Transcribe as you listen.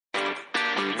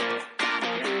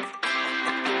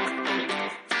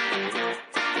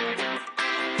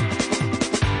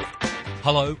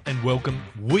Hello and welcome.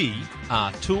 We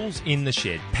are Tools in the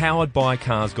Shed, powered by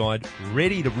Cars Guide,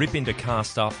 ready to rip into car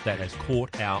stuff that has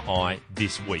caught our eye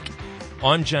this week.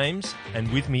 I'm James,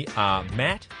 and with me are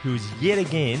Matt, who's yet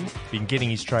again been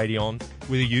getting his tradie on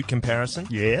with a ute comparison.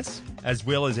 Yes. As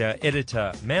well as our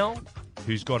editor, Mel,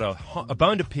 who's got a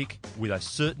bone to pick with a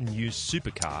certain used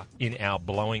supercar in our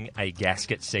Blowing a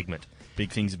Gasket segment.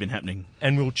 Big things have been happening.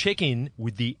 And we'll check in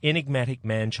with the enigmatic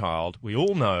man-child we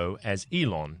all know as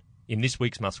Elon in this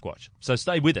week's Musquatch. So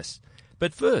stay with us.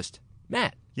 But first,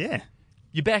 Matt. Yeah.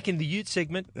 You're back in the ute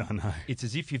segment. Oh, no. It's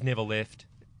as if you've never left.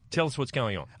 Tell us what's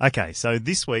going on. Okay, so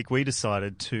this week we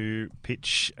decided to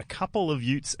pitch a couple of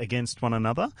utes against one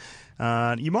another.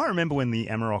 You might remember when the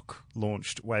Amarok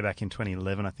launched way back in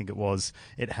 2011, I think it was,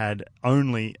 it had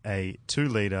only a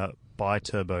 2-litre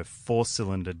bi-turbo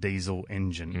 4-cylinder diesel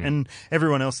engine. And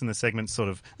everyone else in the segment sort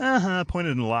of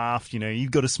pointed and laughed,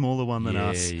 you've got a smaller one than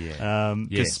us. Yeah.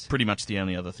 Because pretty much the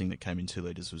only other thing that came in 2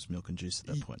 litres was milk and juice at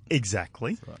that point.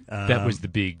 Exactly. Right. That was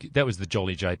the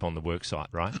jolly jape on the work site,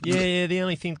 right? Yeah, the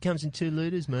only thing that comes in 2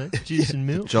 litres, mate, juice and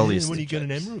milk. Jolliest. What do you got an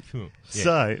Amarok for? Yeah.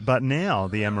 So, but now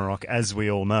the Amarok, as we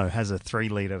all know, has a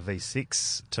 3-litre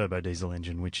V6 turbo diesel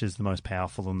engine, which is the most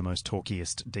powerful and the most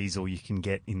torquiest diesel you can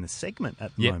get in the segment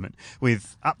at the moment,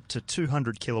 with up to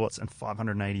 200 kilowatts and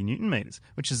 580 newton meters,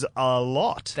 which is a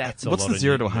lot. That's a What's lot the of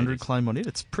 0 to newton 100 meters. claim on it?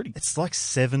 It's like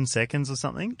 7 seconds or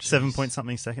something, 7 point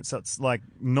something seconds. So it's like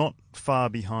not far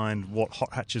behind what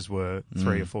hot hatches were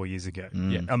 3 or 4 years ago.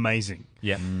 Yeah. Amazing.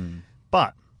 Yeah.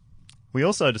 But we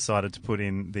also decided to put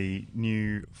in the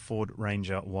new Ford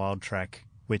Ranger Wildtrack,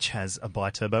 which has a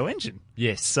bi-turbo engine.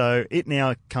 Yes. So it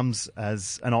now comes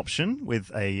as an option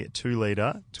with a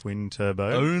 2-litre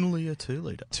twin-turbo. only a 2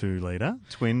 litre. 2-litre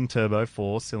twin-turbo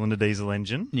 4-cylinder diesel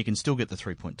engine. And you can still get the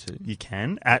 3.2. You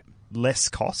can, at less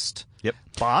cost. Yep.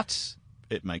 But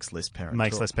It makes less power.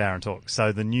 makes torque. less power and torque.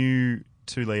 So the new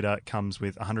 2-litre comes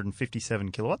with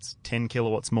 157 kilowatts, 10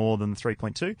 kilowatts more than the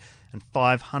 3.2, and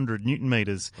 500 newton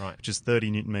meters, Right. which is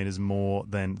 30 newton meters more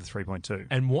than the 3.2.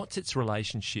 And what's its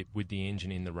relationship with the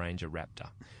engine in the Ranger Raptor?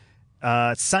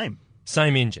 Same.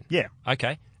 Same engine? Yeah.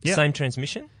 Okay. Yeah. Same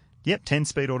transmission? Yep,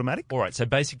 10-speed automatic. All right, so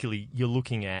basically you're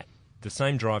looking at the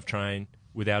same drivetrain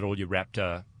without all your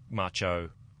Raptor macho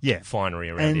finery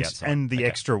around the outside. And the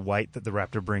extra weight that the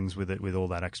Raptor brings with it, with all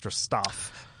that extra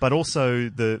stuff. But also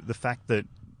the fact that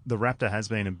the Raptor has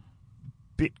been a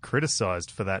bit criticised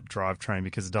for that drivetrain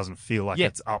because it doesn't feel like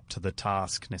it's up to the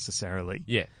task necessarily.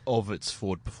 Yeah. Of its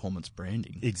Ford Performance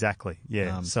branding. Exactly,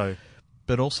 yeah.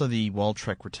 But also the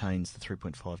Wildtrack retains the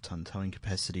 3.5-tonne towing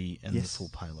capacity and Yes. the full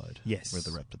payload. Yes. Where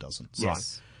the Raptor doesn't.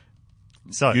 Yes.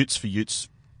 So Utes for utes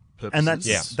purposes.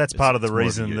 and that's part of the it's more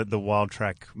reason ute. that the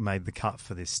Wildtrack made the cut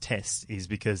for this test is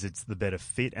because it's the better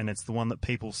fit and it's the one that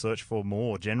people search for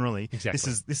more generally.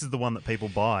 Exactly. This is the one that people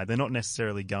buy. They're not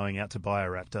necessarily going out to buy a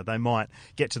Raptor. They might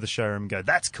get to the showroom and go,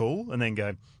 "That's cool," and then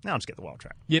go, "No, I'll just get the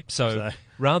Wildtrack." Yep, so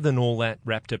rather than all that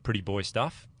Raptor pretty boy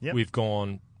stuff, we've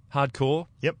gone hardcore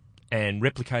Yep. and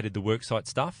replicated the worksite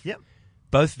stuff. Yep.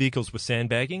 Both vehicles were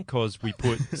sandbagging because we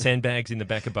put sandbags in the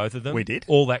back of both of them. We did.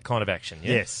 All that kind of action,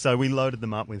 yeah? Yes, so we loaded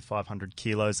them up with 500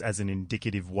 kilos as an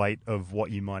indicative weight of what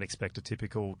you might expect a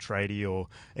typical tradie or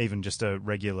even just a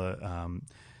regular,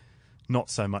 not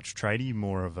so much tradie,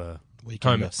 more of a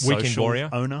Weekend social warrior.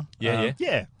 owner. Yeah.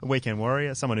 Yeah, a weekend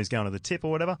warrior, someone who's going to the tip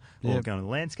or whatever, or Yep. going to the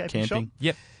landscaping Camping.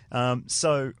 shop. Yep.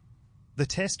 So the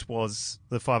test was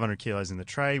the 500 kilos in the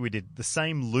tray. We did the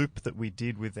same loop that we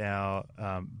did with our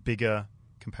bigger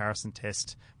comparison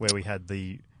test where we had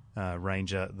the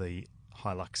Ranger, the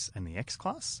Hilux, and the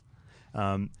X-Class.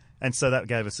 And so that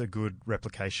gave us a good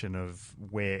replication of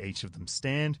where each of them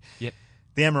stand. Yep.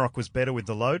 The Amarok was better with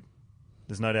the load.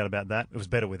 There's no doubt about that. It was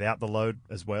better without the load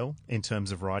as well in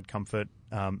terms of ride comfort.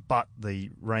 But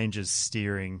the Ranger's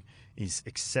steering is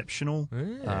exceptional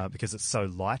because it's so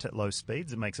light at low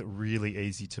speeds. It makes it really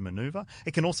easy to maneuver.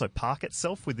 It can also park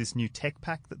itself with this new tech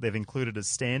pack that they've included as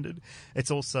standard. It's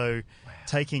also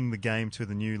taking the game to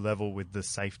the new level with the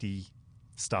safety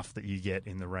stuff that you get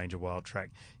in the Ranger Wildtrack.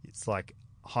 It's like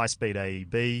high-speed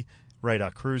AEB,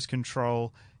 radar cruise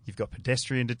control. You've got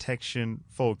pedestrian detection,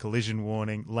 forward collision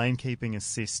warning, lane keeping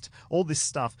assist, all this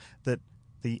stuff that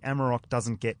the Amarok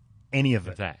doesn't get any of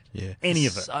it. Any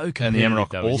of it. So And the Amarok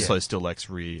competitive, also still lacks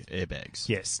rear airbags.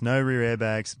 Yes, no rear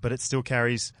airbags, but it still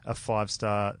carries a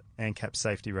 5-star ANCAP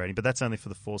safety rating, but that's only for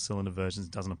the 4-cylinder versions.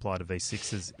 It doesn't apply to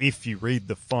V6s if you read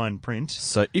the fine print.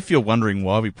 So if you're wondering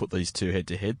why we put these two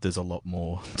head-to-head, there's a lot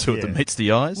more to it than meets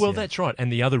the eyes. Well, that's right.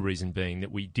 And the other reason being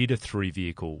that we did a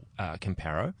 3-vehicle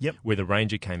comparo where the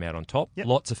Ranger came out on top. Yep.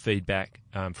 Lots of feedback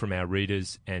from our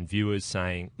readers and viewers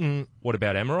saying, what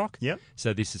about Amarok? Yep.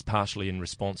 So this is partially in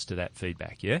response to that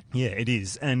feedback, yeah? Yeah, it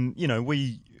is. And,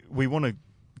 we want to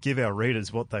give our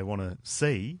readers what they want to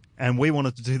see, and we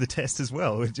wanted to do the test as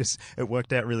well. It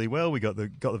worked out really well. We got the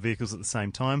vehicles at the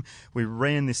same time. We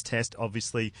ran this test.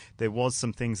 Obviously, there was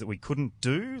some things that we couldn't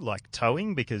do, like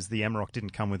towing, because the Amarok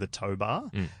didn't come with a tow bar,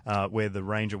 where the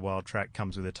Ranger Wildtrack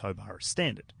comes with a tow bar as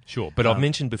standard. Sure, but I've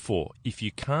mentioned before, if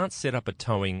you can't set up a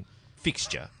towing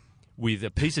fixture with a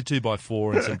piece of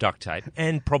 2x4 and some duct tape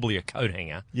and probably a coat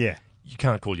hanger, you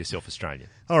can't call yourself Australian.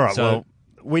 All right, well,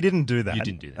 we didn't do that. You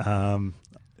didn't do that.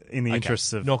 In the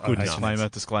interests of... Not good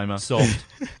enough. Disclaimer. Solved.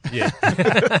 Yeah.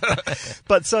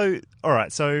 But so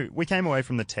we came away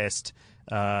from the test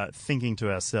thinking to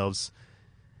ourselves,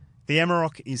 the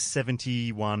Amarok is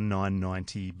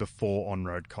 $71,990 before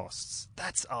on-road costs.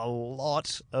 That's a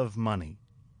lot of money.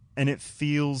 And it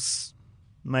feels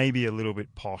maybe a little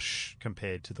bit posh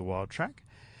compared to the Wildtrack,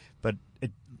 but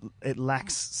it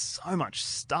lacks so much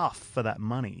stuff for that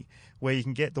money, where you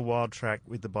can get the Wildtrack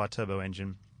with the bi-turbo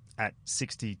engine at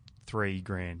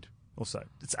 $63,000 or so.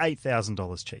 It's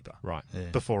 $8,000 cheaper, right? Yeah.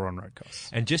 Before on-road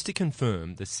costs. And just to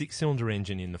confirm, the 6-cylinder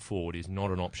engine in the Ford is not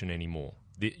an option anymore.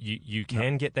 You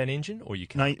can get that engine, or you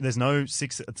can't. No, there's no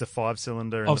 6. It's a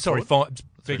 5-cylinder. Oh, sorry,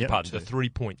 beg your pardon. The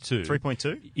 3.2.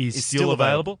 3.2 is still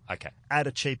available. Okay, at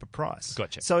a cheaper price.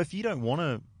 Gotcha. So if you don't want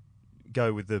to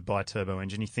go with the bi-turbo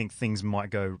engine, you think things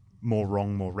might go more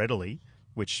wrong more readily,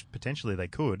 which potentially they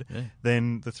could,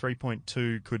 then the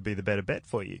 3.2 could be the better bet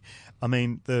for you. I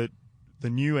mean, the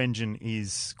new engine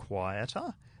is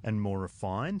quieter and more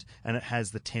refined, and it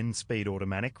has the 10-speed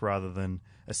automatic rather than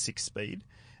a 6-speed.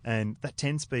 And that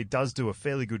 10-speed does do a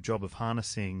fairly good job of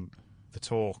harnessing the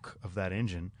torque of that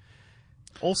engine.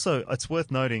 Also, it's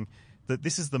worth noting that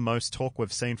this is the most torque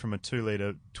we've seen from a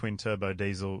 2-litre twin-turbo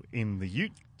diesel in the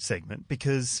ute segment,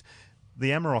 because the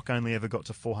Amarok only ever got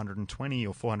to 420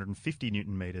 or 450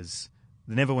 newton meters.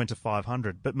 They never went to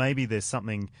 500, but maybe there's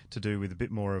something to do with a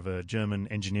bit more of a German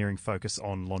engineering focus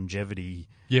on longevity.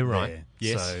 Yeah, right. There.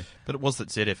 Yes. But it was that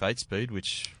ZF8 speed,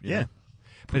 which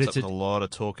but it's a lot of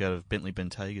torque out of Bentley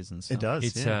Bentegas and stuff. It does.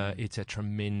 It's a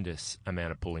tremendous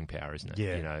amount of pulling power, isn't it?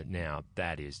 Yeah. Now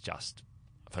that is just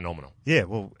phenomenal. Yeah,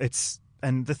 well,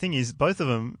 and the thing is, both of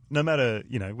them, no matter,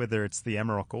 whether it's the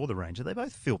Amarok or the Ranger, they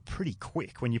both feel pretty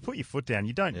quick. When you put your foot down,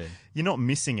 you're not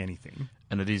missing anything.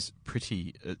 And it is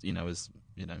pretty,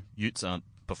 utes aren't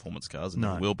performance cars, and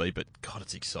no. never will be, but God,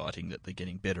 it's exciting that they're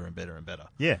getting better and better and better.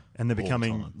 Yeah, and they're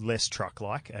becoming less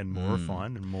truck-like and more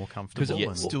refined and more comfortable.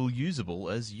 Yet still usable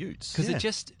as utes. Because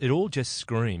it all just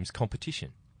screams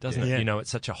competition, doesn't it? Yeah. It's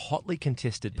such a hotly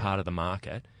contested part of the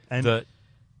market that...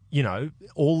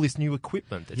 all this new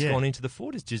equipment that's gone into the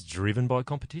Ford is just driven by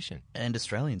competition. And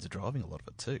Australians are driving a lot of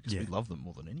it too, because we love them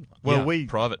more than anyone. Well,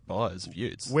 private buyers of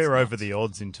utes. We're over the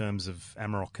odds in terms of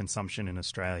Amarok consumption in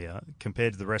Australia.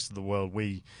 Compared to the rest of the world,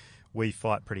 we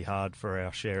fight pretty hard for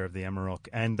our share of the Amarok,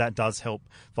 and that does help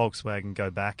Volkswagen go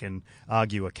back and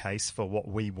argue a case for what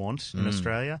we want in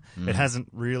Australia. It hasn't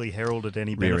really heralded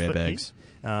any benefit. Rear airbags.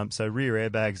 So rear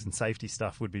airbags and safety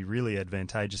stuff would be really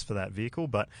advantageous for that vehicle,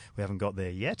 but we haven't got there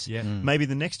yet. Yeah. Maybe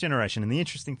the next generation. And the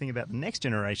interesting thing about the next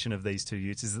generation of these two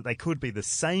utes is that they could be the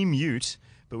same ute,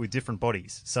 but with different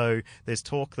bodies. So there's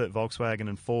talk that Volkswagen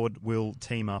and Ford will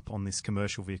team up on this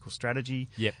commercial vehicle strategy.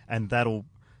 Yep. And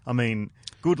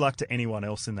good luck to anyone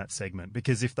else in that segment,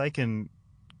 because if they can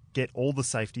get all the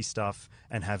safety stuff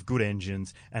and have good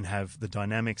engines and have the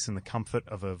dynamics and the comfort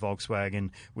of a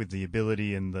Volkswagen with the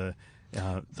ability and the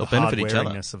benefit each other.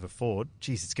 hard-wearingness of a Ford,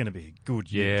 geez, it's going to be a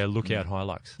good ute. Yeah, look out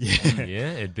Hilux.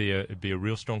 Yeah. It'd be a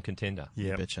real strong contender.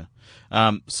 Yeah, betcha.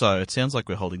 So it sounds like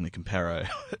we're holding the comparo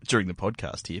during the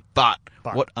podcast here, but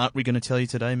what aren't we going to tell you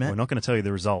today, Matt? We're not going to tell you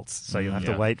the results, so you'll have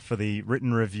to wait for the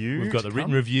written review. We've got the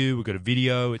written review, we've got a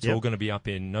video, it's all going to be up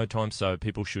in no time, so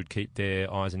people should keep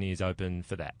their eyes and ears open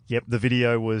for that. Yep, the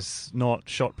video was not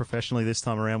shot professionally this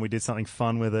time around. We did something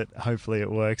fun with it. Hopefully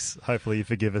it works. Hopefully you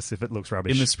forgive us if it looks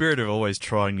rubbish. In the spirit of always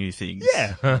trying new things.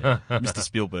 Yeah. Mr.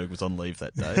 Spielberg was on leave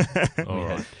that day. All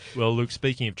right. Well, look,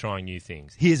 speaking of trying new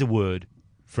things, here's a word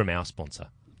from our sponsor.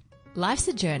 Life's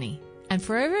a journey, and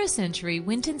for over a century,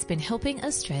 Winton's been helping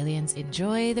Australians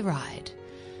enjoy the ride.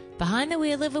 Behind the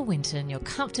wheel of a Winton, you're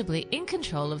comfortably in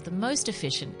control of the most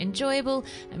efficient, enjoyable,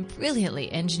 and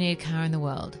brilliantly engineered car in the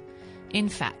world. In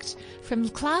fact, from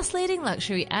class-leading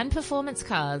luxury and performance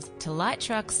cars to light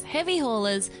trucks, heavy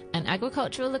haulers and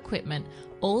agricultural equipment,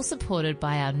 all supported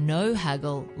by our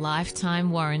no-haggle,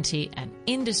 lifetime warranty and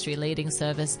industry-leading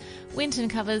service, Winton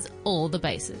covers all the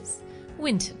bases.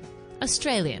 Winton,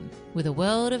 Australian with a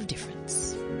world of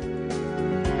difference.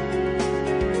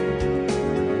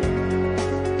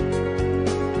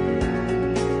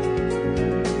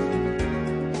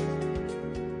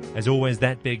 As always,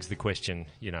 that begs the question,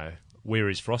 where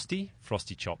is Frosty?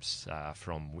 Frosty Chops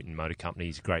from Winton Motor Company.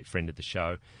 He's a great friend of the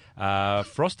show.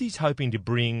 Frosty's hoping to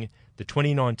bring the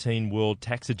 2019 World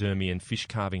Taxidermy and Fish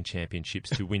Carving Championships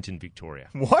to Winton, Victoria.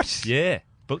 What? Yeah,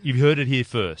 but you've heard it here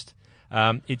first.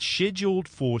 It's scheduled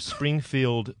for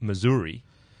Springfield, Missouri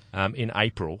in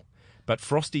April, but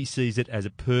Frosty sees it as a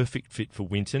perfect fit for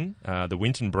Winton, the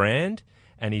Winton brand,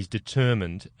 and he's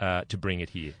determined to bring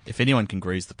it here. If anyone can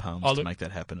grease the palms to make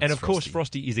that happen, and it's of course,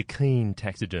 Frosty. Frosty is a keen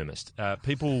taxidermist.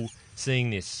 People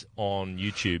seeing this on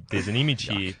YouTube, there's an image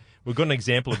here. We've got an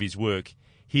example of his work.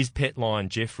 His pet lion,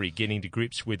 Jeffrey, getting to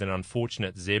grips with an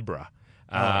unfortunate zebra.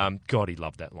 God, he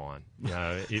loved that lion.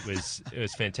 It was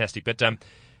fantastic. But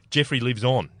Jeffrey lives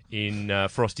on in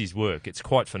Frosty's work. It's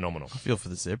quite phenomenal. I feel for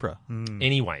the zebra.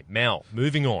 Anyway, Mal,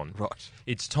 moving on. Right.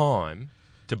 It's time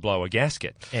to blow a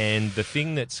gasket. And the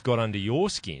thing that's got under your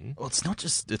skin... Well,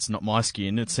 it's not my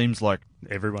skin. It seems like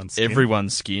Everyone's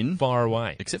skin. Far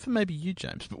away. Except for maybe you,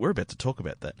 James, but we're about to talk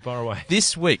about that. Far away.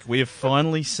 This week, we have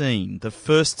finally seen the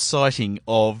first sighting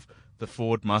of the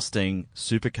Ford Mustang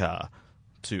Supercar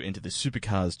to enter the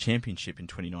Supercars Championship in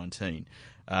 2019.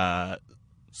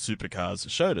 Supercars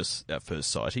showed us our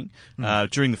first sighting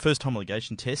during the first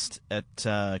homologation test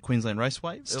at Queensland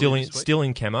Raceway. Still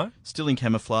in camo. Still in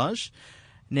camouflage.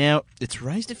 Now, it's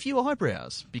raised a few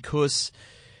eyebrows because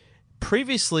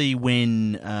previously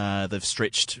when they've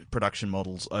stretched production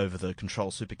models over the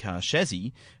Control Supercar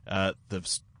chassis, they've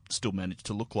still managed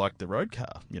to look like the road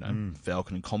car.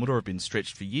 Falcon and Commodore have been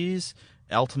stretched for years.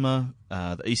 Altima,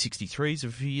 the E63s a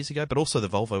few years ago, but also the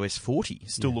Volvo S40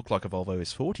 still look like a Volvo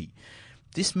S40.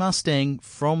 This Mustang,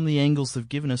 from the angles they've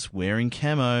given us, wearing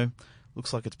camo,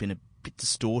 looks like it's been a bit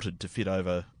distorted to fit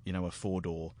over, a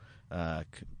four-door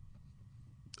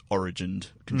origined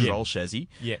control chassis.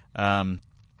 Yeah.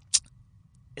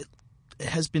 It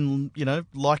has been,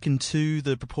 likened to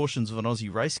the proportions of an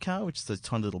Aussie race car, which is the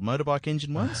tiny little motorbike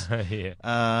engine ones. Yeah.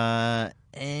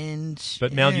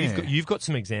 But Mal, you've got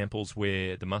some examples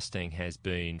where the Mustang has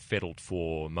been fettled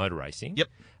for motor racing. Yep.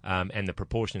 And the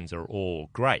proportions are all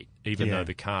great, even though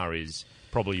the car is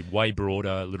probably way broader,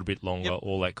 a little bit longer,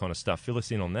 all that kind of stuff. Fill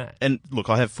us in on that. And look,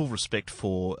 I have full respect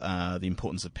for the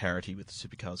importance of parity with the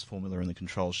Supercars formula and the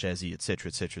control chassis, etc.,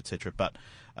 etc., etc. But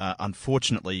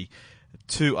unfortunately,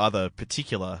 two other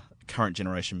particular current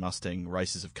generation Mustang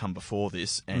races have come before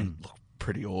this and look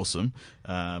pretty awesome.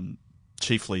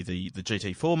 Chiefly the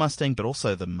GT4 Mustang, but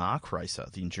also the Mark racer,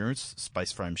 the endurance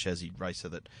space frame chassis racer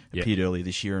that appeared earlier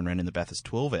this year and ran in the Bathurst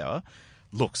 12 Hour.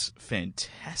 Looks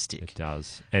fantastic. It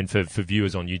does. And for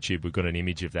viewers on YouTube, we've got an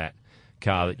image of that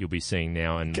car that you'll be seeing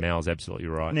now, and Mal's absolutely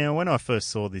right. Now, when I first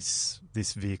saw this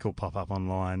vehicle pop up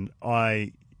online,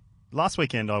 last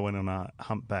weekend I went on a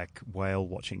humpback whale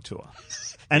watching tour.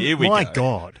 And my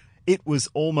God, it was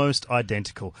almost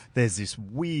identical. There's this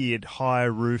weird high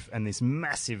roof and this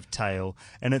massive tail,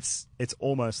 and it's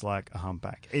almost like a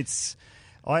humpback.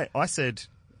 I said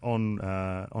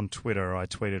on Twitter, I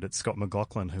tweeted at Scott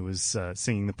McLaughlin, who was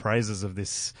singing the praises of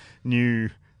this new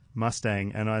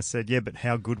Mustang, and I said, yeah, but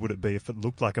how good would it be if it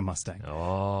looked like a Mustang?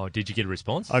 Oh, did you get a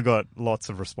response? I got lots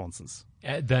of responses.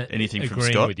 Anything from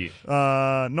agreeing Scott? with you?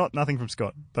 Nothing from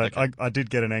Scott, but okay. I did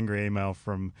get an angry email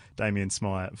from Damien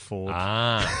Smyre at Ford.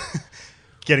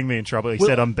 Getting me in trouble. He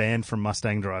said I'm banned from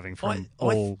Mustang driving from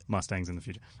all Mustangs in the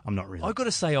future. I'm not really. I've got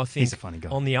to say, I think he's a funny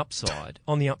guy. On the upside,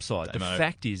 the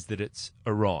fact is that it's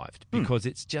arrived because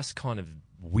it's just kind of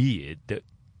weird that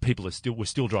people were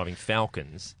still driving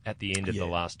Falcons at the end of the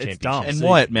last championship. Dumb. And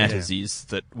why it matters is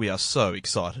that we are so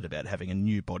excited about having a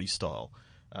new body style.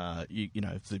 You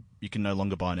can no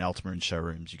longer buy an Altima in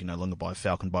showrooms. You can no longer buy a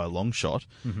Falcon by a long shot.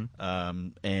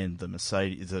 And the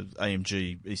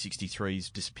AMG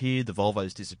E63's disappeared. The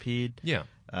Volvo's disappeared. Yeah.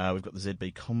 We've got the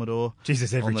ZB Commodore.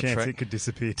 Jesus, every on the chance track. it could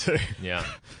disappear too. Yeah.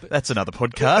 That's another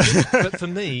podcast. But for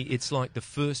me, it's like the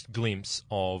first glimpse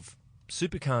of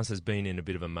Supercars has been in a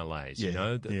bit of a malaise,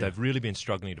 They've really been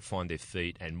struggling to find their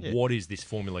feet and what is this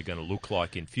formula going to look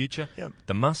like in future. Yep.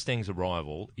 The Mustang's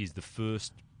arrival is the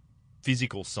first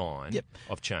physical sign Yep.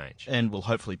 of change. And will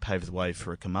hopefully pave the way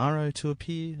for a Camaro to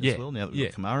appear as well, now that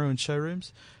we've got Camaro in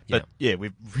showrooms. But,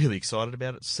 we're really excited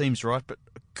about it. Seems right, but,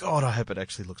 God, I hope it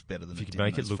actually looks better than it did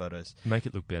in those photos. Make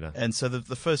it look better. And so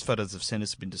the first photos they've sent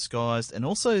us have been disguised, and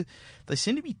also they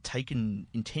seem to be taken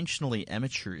intentionally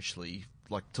amateurishly,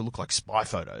 like to look like spy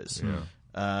photos.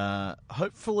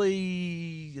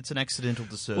 Hopefully it's an accidental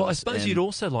disservice. Well, I suppose you'd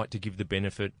also like to give the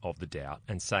benefit of the doubt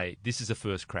and say this is a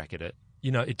first crack at it.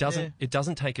 You know, it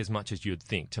doesn't take as much as you'd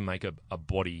think to make a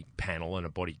body panel and a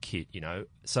body kit, you know.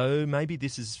 So maybe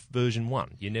this is version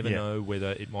 1. You never know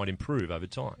whether it might improve over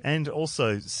time. And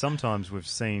also, sometimes we've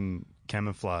seen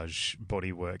camouflage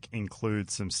bodywork include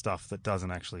some stuff that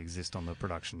doesn't actually exist on the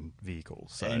production vehicle.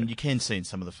 So. And you can see in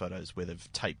some of the photos where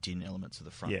they've taped in elements of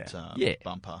the front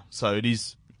bumper. So it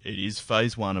is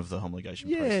phase 1 of the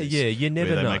homologation process. Yeah, you never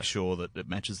where know. they make sure that it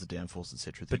matches the downforce,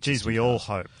 etc. But geez, we all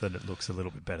hope that it looks a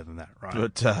little bit better than that, right?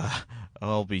 But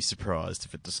I'll be surprised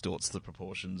if it distorts the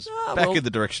proportions back in the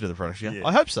direction of the production. Yeah.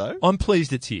 I hope so. I'm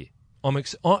pleased it's here.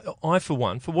 I for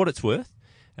one, for what it's worth,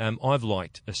 I've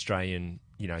liked Australian,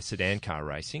 sedan car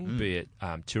racing, be it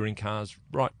touring cars,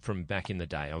 right from back in the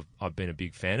day. I've been a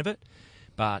big fan of it.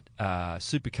 But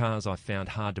supercars I found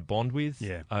hard to bond with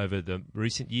over the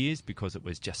recent years because it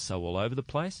was just so all over the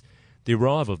place. The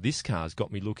arrival of this car has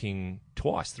got me looking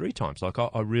twice, 3 times. Like,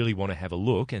 I really want to have a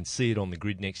look and see it on the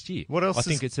grid next year. What else? I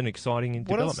think it's an exciting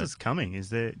development. What else is coming?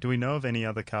 Do we know of any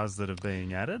other cars that are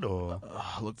being added? Or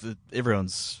look,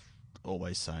 everyone's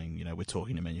always saying, we're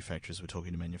talking to manufacturers,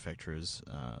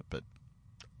 but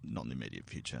not in the immediate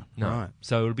future. No. Right.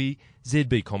 So it'll be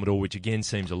ZB Commodore, which again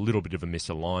seems a little bit of a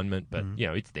misalignment, but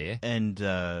it's there. And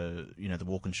the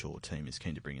Walkinshaw team is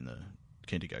keen to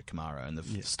go Camaro, and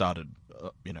they've started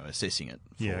assessing it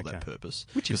for that purpose,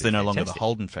 because they're no longer the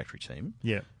Holden factory team,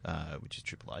 which is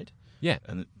 888. Yeah,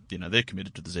 and they're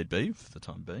committed to the ZB for the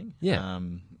time being. Yeah,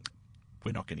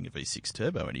 we're not getting a V6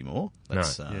 turbo anymore.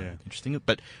 That's interesting,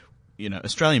 but.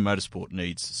 Australian motorsport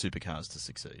needs supercars to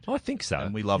succeed. I think so.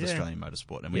 And we love Australian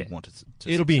motorsport, and we want it to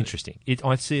succeed. It'll be interesting.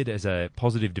 I see it as a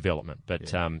positive development, but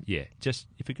just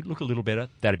if it could look a little better,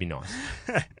 that'd be nice.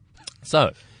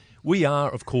 So, we are,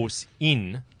 of course,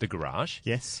 in the garage.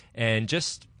 Yes. And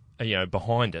just,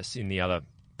 behind us in the other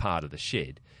part of the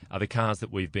shed are the cars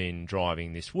that we've been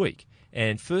driving this week.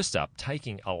 And first up,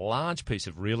 taking a large piece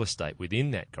of real estate within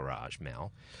that garage,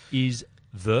 Mal, is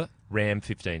the Ram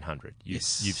 1500. You've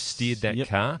steered that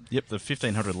car. Yep, the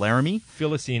 1500 Laramie.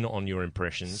 Fill us in on your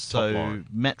impressions. So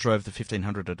Matt drove the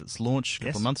 1500 at its launch a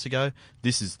couple of months ago.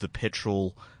 This is the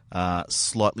petrol,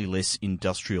 slightly less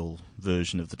industrial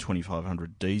version of the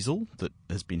 2500 diesel that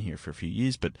has been here for a few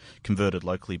years, but converted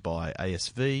locally by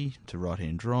ASV to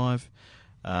right-hand drive.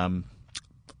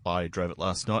 I drove it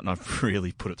last night, and I've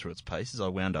really put it through its paces. I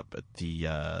wound up at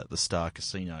the Star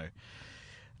Casino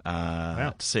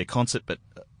to see a concert, but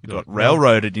got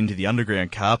railroaded into the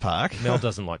underground car park. Mel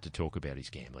doesn't like to talk about his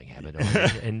gambling habit,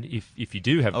 and if you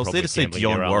do have, I was there to see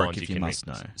Dionne Warwick, if you must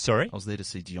know. Sorry, I was there to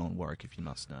see Dionne Warwick, if you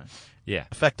must know. Yeah,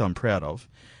 a fact I'm proud of.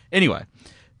 Anyway,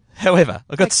 however,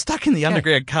 I got stuck in the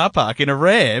underground car park in a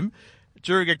Ram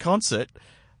during a concert.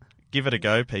 Give it a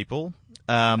go, people.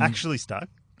 Actually stuck?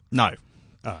 No.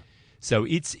 Oh. So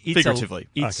it's figuratively.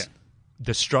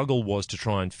 The struggle was to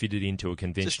try and fit it into a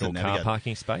conventional car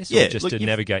parking space, or just to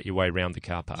navigate your way around the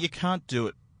car park. You can't do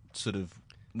it sort of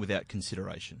without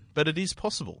consideration, but it is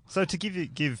possible. So to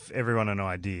give everyone an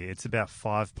idea, it's about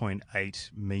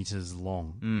 5.8 metres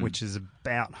long, which is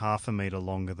about half a metre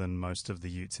longer than most of the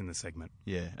utes in the segment.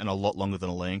 Yeah, and a lot longer than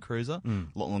a Land Cruiser,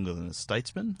 a lot longer than a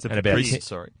Statesman. And about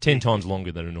 10 times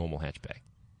longer than a normal hatchback.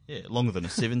 Yeah, longer than a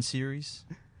 7 Series.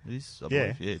 It is, I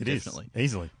believe. Yeah, definitely.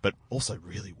 Easily. But also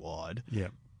really wide. Yeah.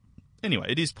 Anyway,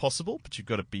 it is possible, but you've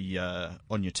got to be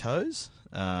on your toes.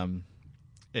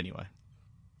 Anyway,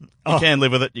 you can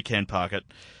live with it, you can park it.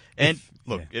 And,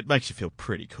 it makes you feel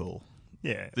pretty cool.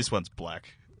 Yeah. This one's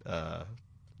black.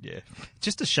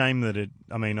 Just a shame that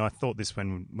I thought this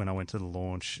when I went to the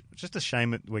launch, just a shame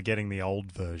that we're getting the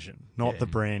old version, not the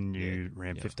brand new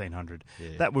Ram 1500.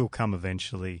 Yeah. That will come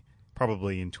eventually.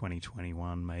 Probably in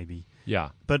 2021, maybe. Yeah,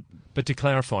 but to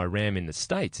clarify, Ram in the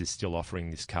States is still offering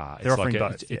this car. They're offering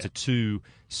both. It's a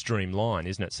 2-stream line,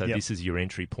 isn't it? So this is your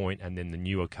entry point, and then the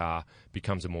newer car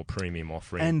becomes a more premium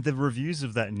offering. And the reviews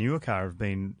of that newer car have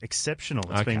been exceptional.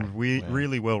 It's been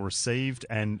really well received,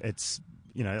 and it's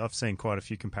I've seen quite a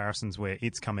few comparisons where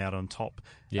it's come out on top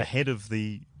ahead of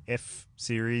the F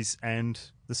Series and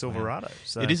the Silverado. Wow.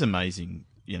 So it is amazing.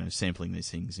 Sampling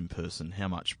these things in person, how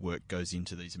much work goes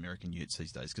into these American utes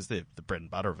these days, because they're the bread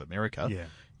and butter of America. Yeah.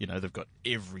 they've got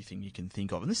everything you can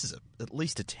think of. And this is at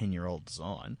least a 10-year-old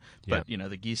design. But,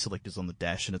 the gear selector's on the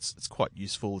dash, and it's quite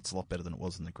useful. It's a lot better than it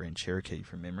was in the Grand Cherokee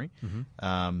from memory.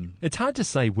 It's hard to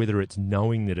say whether it's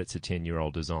knowing that it's a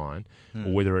 10-year-old design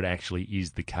or whether it actually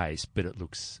is the case, but it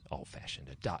looks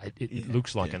old-fashioned. It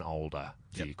looks like an older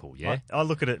vehicle, I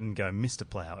look at it and go, Mr.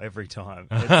 Plow, every time.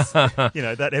 It's,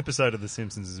 that episode of The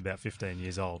Simpsons is about 15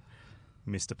 years old.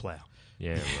 Mr. Plow.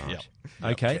 Yeah, right. Yep.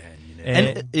 Okay.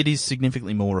 And it is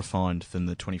significantly more refined than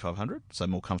the 2500, so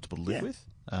more comfortable to live with.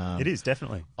 It is,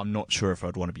 definitely. I'm not sure if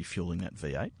I'd want to be fueling that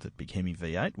V8, that big Hemi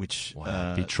V8, which...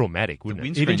 it'd be traumatic, wouldn't it?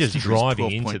 windscreen Even just sticker is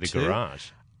driving into the 12.2. garage.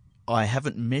 I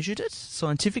haven't measured it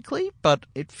scientifically, but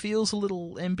it feels a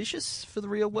little ambitious for the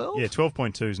real world. Yeah,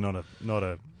 12.2 is not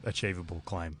a achievable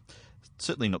claim.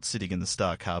 Certainly not sitting in the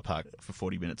Star car park for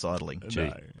 40 minutes idling.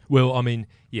 No. Well, I mean,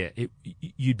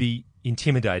 you'd be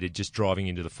intimidated just driving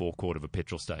into the forecourt of a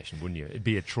petrol station, wouldn't you? It'd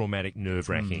be a traumatic,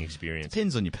 nerve-wracking experience.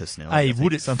 Depends on your personality. A,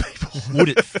 would it? Some people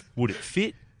would it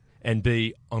fit? And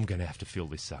B, I'm going to have to fill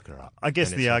this sucker up. I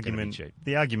guess and the it's not gonna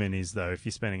be argument cheap. is, though, if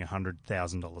you're spending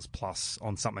 $100,000 plus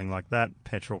on something like that,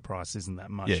 petrol price isn't that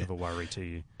much of a worry to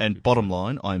you. And bottom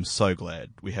line, I'm so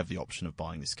glad we have the option of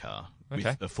buying this car with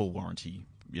a full warranty,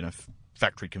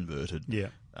 factory converted. Yeah.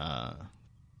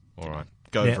 All right.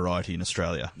 Go variety in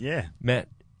Australia. Yeah. Matt,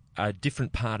 a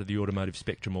different part of the automotive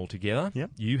spectrum altogether.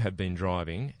 Yep. You have been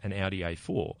driving an Audi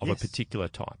A4 of a Yes. particular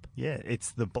type. Yeah,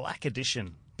 it's the black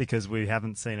edition, because we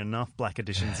haven't seen enough black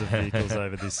editions of vehicles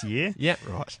over this year. Yeah.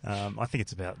 Right. I think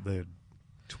it's about the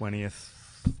 20th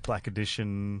black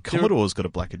edition. Commodore's got a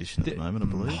black edition at the moment, I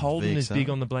believe. Holden is VXR. big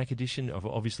on the black edition.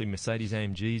 Obviously,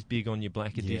 Mercedes-AMG is big on your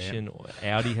black edition.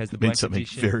 Audi has the It means black something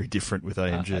edition. very different with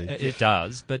AMG. It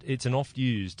does, but it's an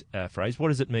oft-used phrase. What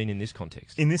does it mean in this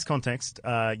context? In this context,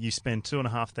 you spend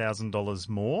 $2,500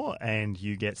 more and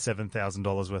you get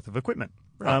 $7,000 worth of equipment.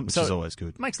 Which is always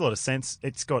good. It makes a lot of sense.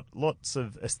 It's got lots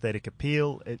of aesthetic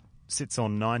appeal. It sits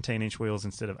on 19-inch wheels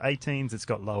instead of 18s. It's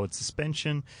got lowered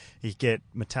suspension. You get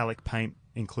metallic paint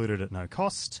included at no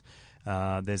cost.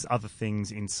 There's other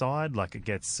things inside, like it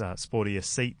gets sportier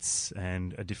seats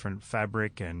and a different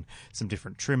fabric and some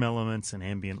different trim elements and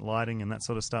ambient lighting and that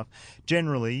sort of stuff.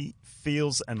 Generally,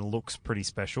 feels and looks pretty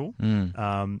special.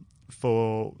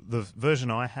 For the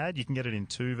version I had, you can get it in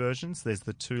two versions. There's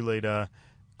the 2-litre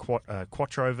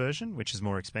Quattro version, which is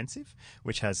more expensive,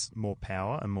 which has more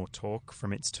power and more torque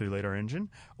from its 2-litre engine,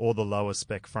 or the lower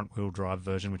spec front-wheel drive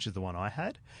version, which is the one I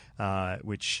had,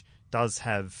 which does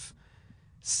have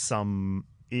some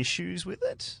issues with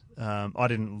it. I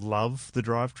didn't love the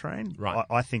drivetrain. Right.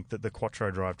 I think that the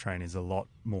Quattro drivetrain is a lot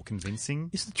more convincing.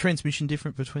 Is the transmission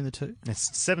different between the two? It's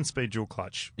 7-speed dual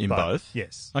clutch. In but- both?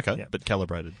 Yes. Okay, Yeah. but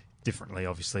calibrated. Differently,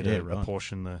 obviously, Yeah, to right.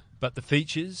 apportion the... But the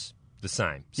features, the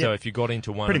same. So Yep. if you got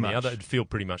into one Pretty and the much. other, it'd feel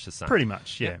pretty much the same. Pretty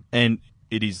much, yeah. And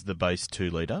it is the base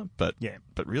 2-litre, but Yeah.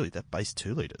 but really that base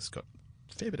 2-litre's got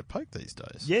a fair bit of poke these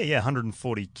days. Yeah,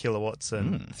 140 kilowatts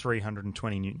and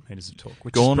 320 newton meters of torque.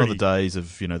 Which Gone is are the days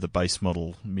of, the base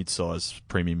model, mid-size,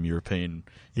 premium European,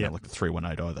 Yeah. like the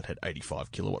 318i that had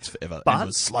 85 kilowatts forever But- and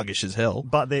was sluggish as hell.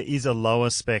 But there is a lower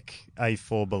spec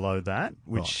A4 below that,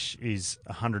 which is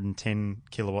 110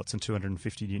 kilowatts and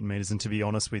 250 newton meters. And to be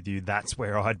honest with you, that's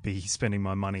where I'd be spending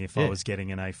my money if I Yeah. was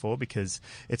getting an A4, because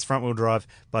it's front-wheel drive,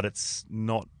 but it's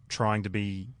not trying to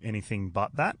be anything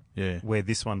but that. Yeah. Where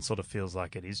this one sort of feels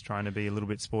like it is trying to be a little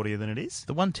bit sportier than it is.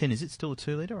 The 110, is it still a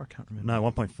 2-litre? I can't remember. No,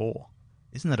 1.4.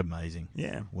 Isn't that amazing?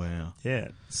 Yeah. Wow. Yeah.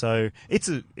 So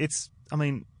I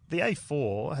mean, the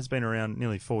A4 has been around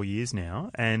nearly 4 years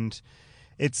now, and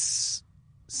it's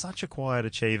such a quiet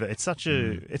achiever. It's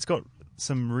it's got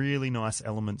some really nice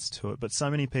elements to it, but so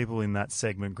many people in that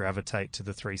segment gravitate to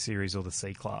the 3 Series or the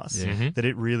C-Class that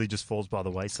it really just falls by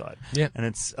the wayside. Yeah. And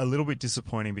it's a little bit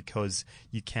disappointing because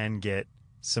you can get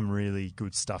some really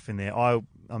good stuff in there. I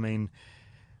mean,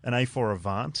 an A4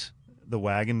 Avant, the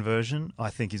wagon version,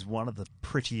 I think is one of the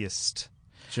prettiest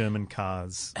German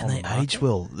cars And on they the market. age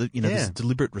well. There's Yeah. a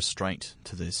deliberate restraint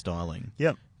to their styling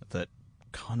Yep. that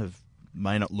kind of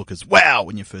may not look as wow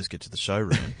when you first get to the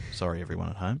showroom. Sorry, everyone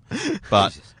at home.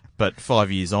 But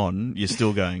 5 years on, you're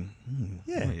still going,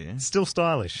 Yeah, oh, yeah. it's still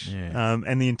stylish. Yeah.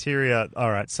 And the interior, all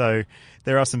right, so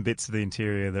there are some bits of the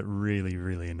interior that really,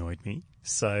 really annoyed me.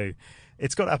 So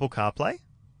it's got Apple CarPlay.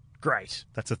 Great.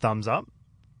 That's a thumbs up.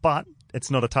 But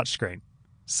it's not a touchscreen.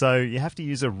 So you have to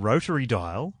use a rotary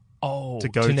dial. Oh, To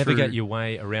go navigate through- your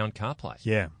way around CarPlay.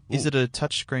 Yeah. Is it a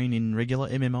touchscreen in regular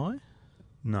MMI?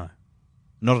 No.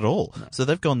 Not at all. So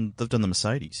they've done the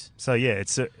Mercedes. So yeah,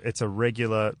 it's a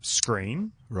regular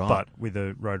screen, Right. but with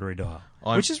a rotary dial,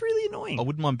 which is really annoying. I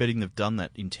wouldn't mind betting they've done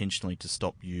that intentionally to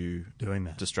stop you doing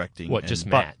that. distracting. What, and- just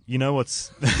But Matt? you know what's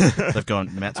They've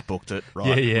gone, Matt's booked it,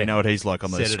 right? Yeah. We know what he's like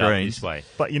on those Set it up screens. this way.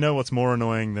 But you know what's more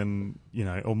annoying than,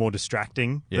 or more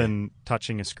distracting Yeah. than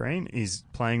touching a screen is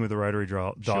playing with the rotary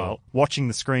dial, Sure. watching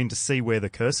the screen to see where the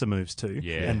cursor moves to,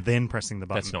 Yeah. and then pressing the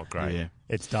button. That's not great. Yeah.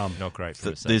 It's dumb. Not great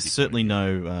for a safety There's point certainly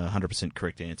of view. no 100%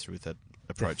 correct answer with that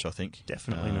approach, I think.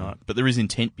 Definitely not. But there is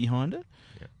intent behind it.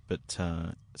 Yeah. But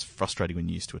it's frustrating when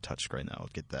you're used to a touchscreen, though. I'll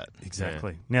get that.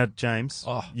 Exactly. Now, James,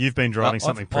 Oh, you've been driving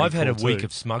something pretty I've had cool a week too.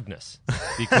 of smugness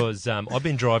because I've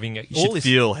been driving You all should this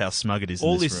feel how smug it is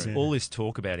in this room. all this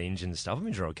talk about engine and stuff. I've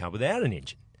been driving a car without an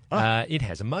engine. It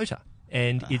has a motor,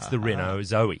 and it's the Renault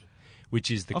Zoe, which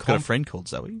is the I've got a friend called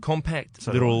Zoe. compact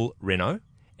So little Renault,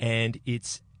 and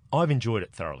I've enjoyed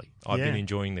it thoroughly. I've Yeah. been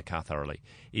enjoying the car thoroughly.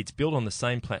 It's built on the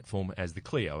same platform as the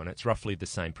Clio, and it's roughly the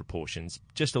same proportions,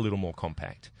 just a little more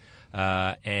compact.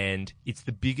 And it's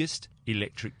the biggest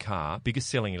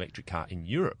selling electric car in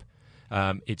Europe.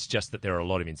 It's just that there are a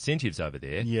lot of incentives over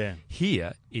there. Yeah.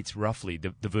 Here, it's roughly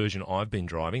the version I've been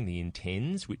driving, the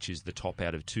Intens, which is the top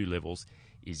out of 2 levels,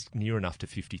 is near enough to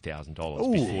 $50,000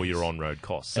 Ooh. before your on-road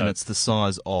costs. And it's the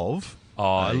size of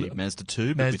a Mazda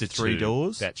 2, but Mazda with 3 2,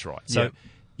 doors. That's right. So Yep.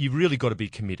 you've really got to be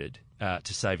committed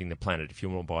to saving the planet if you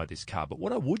want to buy this car. But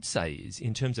what I would say is,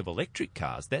 in terms of electric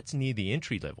cars, that's near the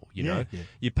entry level. You know,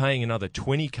 you're paying another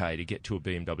 $20,000 to get to a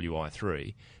BMW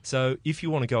i3. So if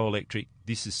you want to go electric,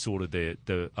 this is sort of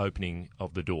the opening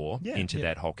of the door into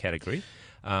that whole category.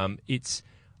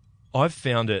 I've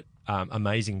found it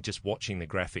amazing just watching the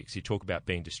graphics. You talk about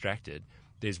being distracted.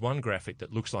 There's one graphic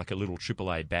that looks like a little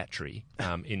AAA battery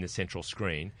in the central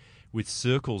screen with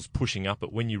circles pushing up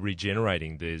it. When you're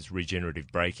regenerating, there's regenerative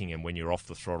braking, and when you're off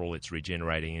the throttle, it's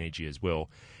regenerating energy as well.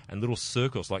 And little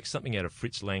circles, like something out of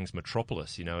Fritz Lang's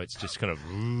Metropolis. It's just kind of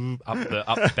up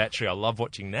the battery. I love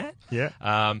watching that. Yeah.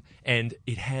 And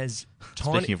it has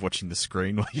tiny... Speaking of watching the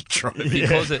screen while you're driving.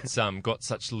 Because it's got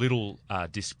such little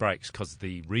disc brakes, because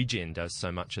the regen does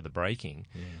so much of the braking,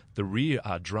 the rear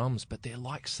are drums, but they're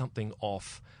like something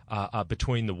off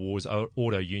Between the Wars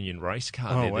Auto Union race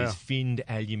car. Oh, wow. There's finned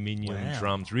aluminium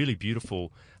drums, really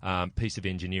beautiful piece of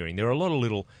engineering. There are a lot of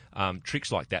little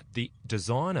tricks like that. The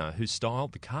designer who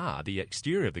styled the car, the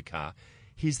exterior of the car,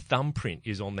 his thumbprint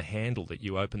is on the handle that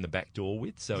you open the back door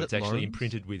with, so Is it's it actually Lawrence?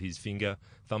 imprinted with his finger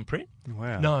thumbprint.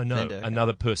 Wow. No, Fender.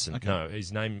 another person. Okay. No,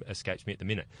 his name escapes me at the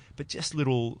minute. But just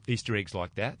little Easter eggs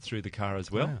like that through the car as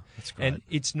well. Wow, that's great. And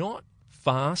it's not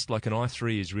fast, like an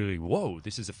i3 is really, whoa,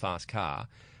 this is a fast car.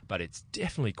 But it's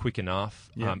definitely quick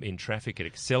enough in traffic. It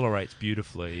accelerates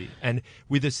beautifully. And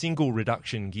with a single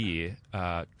reduction gear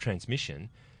transmission,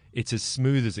 it's as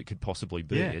smooth as it could possibly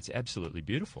be. Yeah. It's absolutely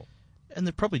beautiful. And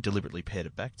they've probably deliberately pared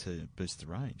it back to boost the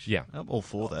range. Yeah. I'm all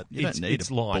for that. You It's- don't need it's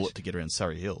a light. bullet to get around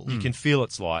Surrey Hills. You can feel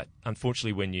it's light.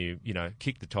 Unfortunately, when you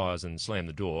kick the tyres and slam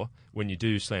the door, when you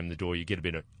do slam the door, you get a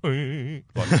bit of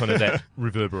like kind of that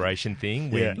reverberation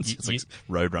thing. When Yeah. It's like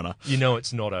Roadrunner.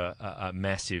 it's not a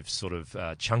massive sort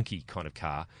of chunky kind of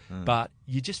car, but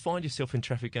you just find yourself in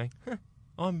traffic going,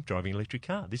 I'm driving an electric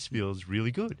car. This feels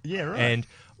really good. Yeah, right. And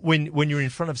when you're in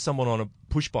front of someone on a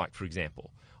push bike, for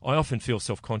example, I often feel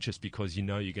self-conscious because you're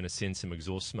going to send some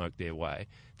exhaust smoke their way.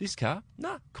 This car,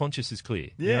 conscious is clear.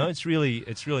 Yeah. It's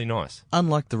really nice.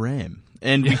 Unlike the Ram.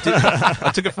 And we did,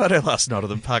 I took a photo last night of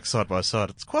them parked side by side.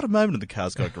 It's quite a moment in the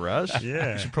car's got garage.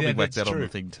 Yeah. We should probably Yeah, whack that's that on true. the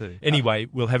thing too. Anyway,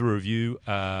 we'll have a review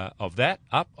of that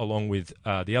up along with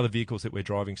the other vehicles that we're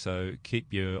driving, so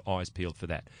keep your eyes peeled for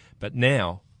that. But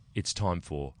now it's time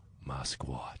for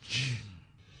Musquatch.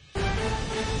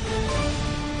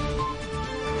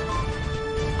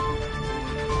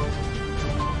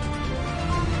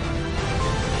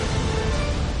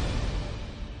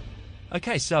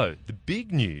 Okay, so the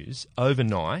big news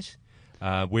overnight,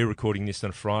 we're recording this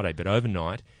on a Friday, but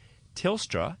overnight,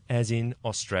 Telstra, as in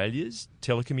Australia's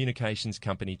telecommunications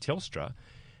company Telstra,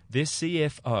 their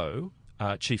CFO,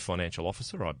 Chief Financial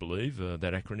Officer, I believe that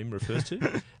acronym refers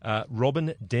to,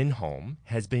 Robin Denholm,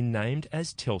 has been named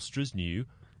as Telstra's new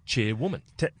chairwoman.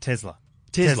 Tesla.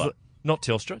 Not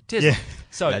Telstra, Tesla. Yeah.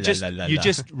 So La, la, just la, la, you la.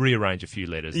 just rearrange a few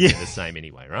letters, Yeah. they're the same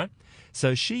anyway, right?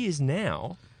 So she is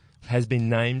now has been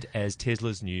named as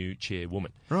Tesla's new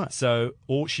chairwoman. Right. So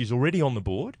she's already on the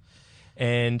board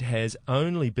and has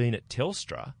only been at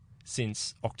Telstra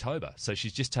since October. So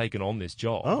she's just taken on this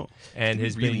job. Oh. And has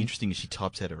It's really been interesting as she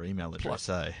types out her email address,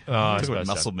 eh? Oh, I Talk about suppose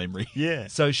so. muscle memory. Yeah.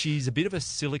 So she's a bit of a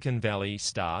Silicon Valley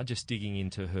star, just digging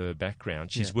into her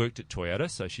background. She's worked at Toyota,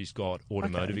 so she's got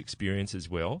automotive experience as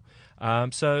well.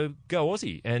 So go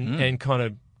Aussie and kind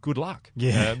of good luck.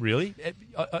 Yeah. Really.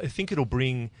 I think it'll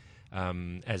bring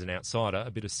as an outsider,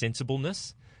 a bit of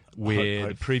sensibleness, where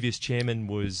the previous chairman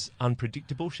was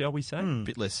unpredictable, shall we say? A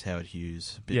bit less Howard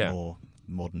Hughes, a bit more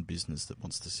modern business that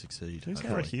wants to succeed. Who's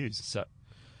Howard Hughes? So,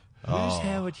 who's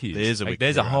Howard Hughes?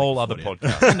 There's a whole other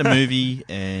podcast. And a movie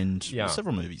and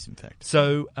several movies, in fact.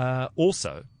 So,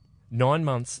 also, 9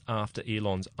 months after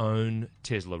Elon's own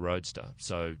Tesla Roadster,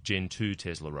 so Gen 2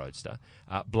 Tesla Roadster,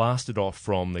 blasted off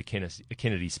from the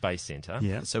Kennedy Space Center.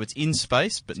 Yeah. So it's in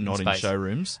space, but not in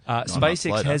showrooms.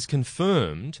 SpaceX has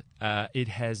confirmed it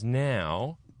has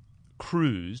now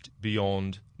cruised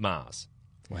beyond Mars.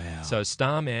 Wow. So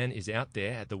Starman is out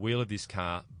there at the wheel of this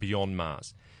car beyond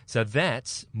Mars. So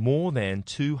that's more than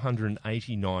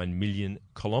 289 million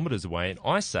kilometres away. And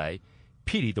I say,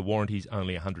 pity the warranty's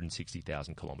only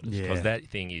 160,000 kilometres because that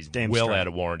thing is out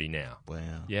of warranty now.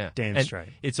 Wow. Yeah. Damn and straight.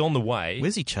 It's on the way.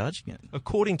 Where's he charging it?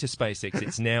 According to SpaceX,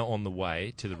 it's now on the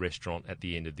way to the restaurant at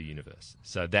the end of the universe.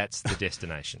 So that's the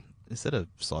destination. Is that a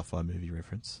sci-fi movie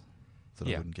reference that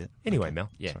I wouldn't get? Anyway, okay. Mel.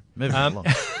 Yeah. Sorry. Moving along.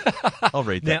 I'll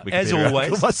read that. Now, as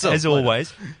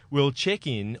always, we'll check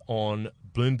in on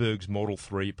Bloomberg's Model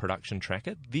 3 production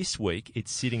tracker. This week,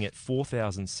 it's sitting at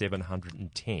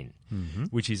 4,710,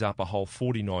 which is up a whole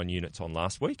 49 units on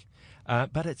last week.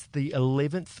 But it's the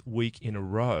 11th week in a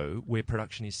row where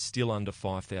production is still under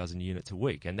 5,000 units a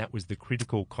week, and that was the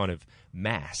critical kind of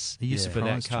mass for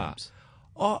that car.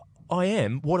 I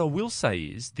am. What I will say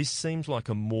is this seems like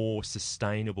a more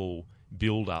sustainable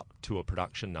build-up to a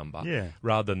production number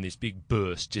rather than this big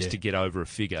burst just to get over a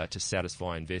figure to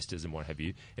satisfy investors and what have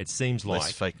you. It seems less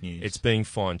like fake news. It's being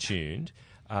fine-tuned.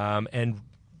 And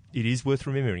it is worth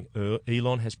remembering,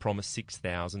 Elon has promised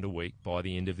 6,000 a week by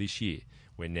the end of this year.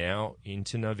 We're now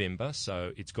into November,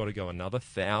 so it's got to go another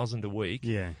 1,000 a week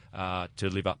to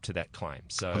live up to that claim.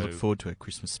 So I look forward to a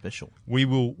Christmas special. We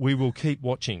will keep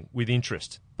watching with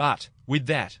interest. But with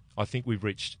that, I think we've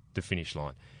reached the finish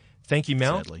line. Thank you,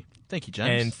 Mel. Sadly. Thank you,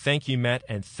 James. And thank you, Matt.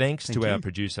 And thanks to our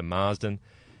producer, Marsden.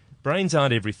 Brains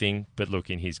aren't everything, but look,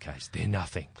 in his case, they're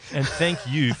nothing. And thank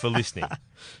you for listening.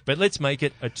 But let's make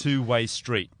it a two-way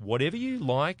street. Whatever you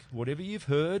like, whatever you've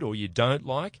heard or you don't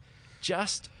like,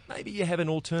 just maybe you have an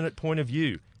alternate point of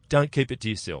view. Don't keep it to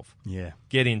yourself. Yeah.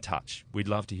 Get in touch. We'd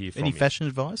love to hear from you. Any fashion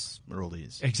advice? We're all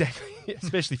ears. Exactly,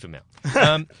 especially for Mel.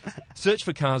 Search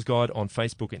for Cars Guide on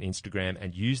Facebook and Instagram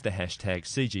and use the hashtag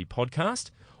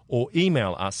CGPodcast or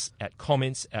email us at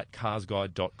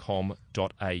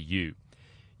comments@carsguide.com.au.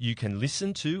 You can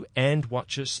listen to and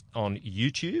watch us on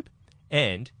YouTube,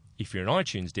 and if you're an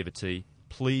iTunes devotee,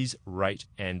 please rate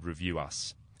and review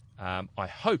us. I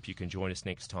hope you can join us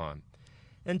next time.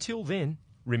 Until then,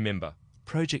 remember,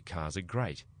 project cars are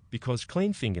great because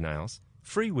clean fingernails,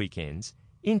 free weekends,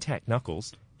 intact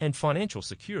knuckles, and financial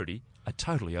security are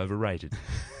totally overrated.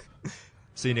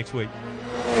 See you next week.